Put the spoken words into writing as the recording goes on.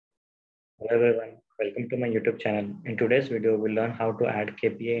Hello everyone, welcome to my YouTube channel. In today's video, we'll learn how to add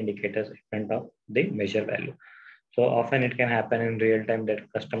KPI indicators in front of the measure value. So often it can happen in real time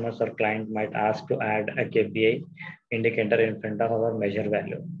that customers or client might ask to add a KPI indicator in front of our measure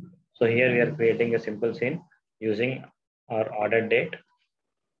value. So here we are creating a simple scene using our order date,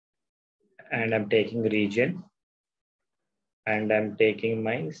 and I'm taking region, and I'm taking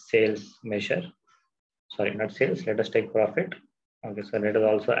my sales measure. Sorry, not sales, let us take profit. Okay, so let us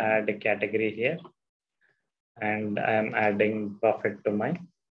also add a category here, and I'm adding profit to my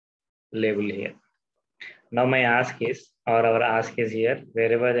label here. Now my ask is, or our ask is here,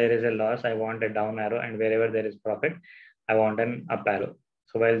 wherever there is a loss, I want a down arrow, and wherever there is profit, I want an up arrow.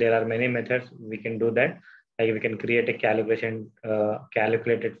 So while there are many methods, we can do that. Like we can create a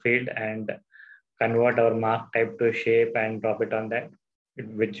calculated field and convert our mark type to shape and drop it on that,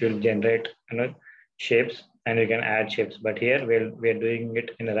 which will generate shapes, and you can add shapes. But here we're doing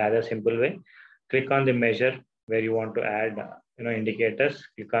it in a rather simple way. Click on the measure where you want to add indicators.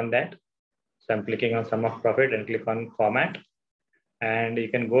 Click on that. So I'm clicking on sum of profit and click on format. And you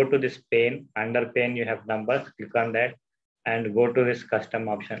can go to this pane. Under pane, you have numbers. Click on that and go to this custom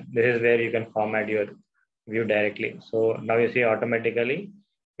option. This is where you can format your view directly. So now you see automatically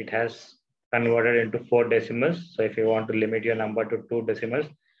it has converted into 4 decimals. So if you want to limit your number to 2 decimals,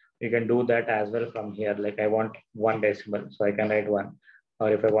 you can do that as well from here. Like I want 1 decimal, so I can write 1. Or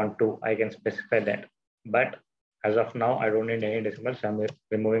if I want 2, I can specify that. But as of now, I don't need any decimals, so I'm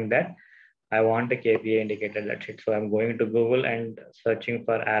removing that. I want a KPI indicator, that's it. So I'm going to Google and searching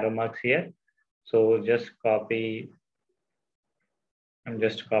for arrow marks here. So just copy, I'm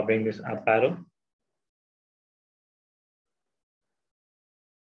just copying this up arrow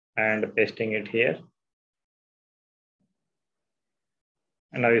and pasting it here.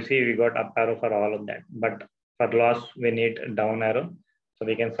 And now you see we got up arrow for all of that. But for loss, we need down arrow. So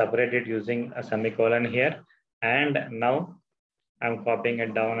we can separate it using a semicolon here. And now I'm copying a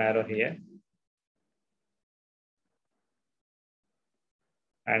down arrow here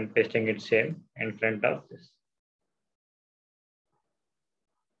and pasting it same in front of this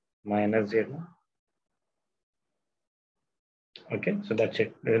 -0. Okay, so that's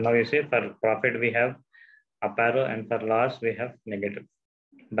it. Now you see for profit we have up arrow, and for loss we have negative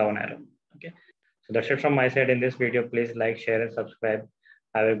down arrow. Okay, so that's it from my side in this video. Please like, share, and subscribe.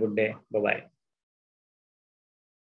 Have a good day. Bye bye.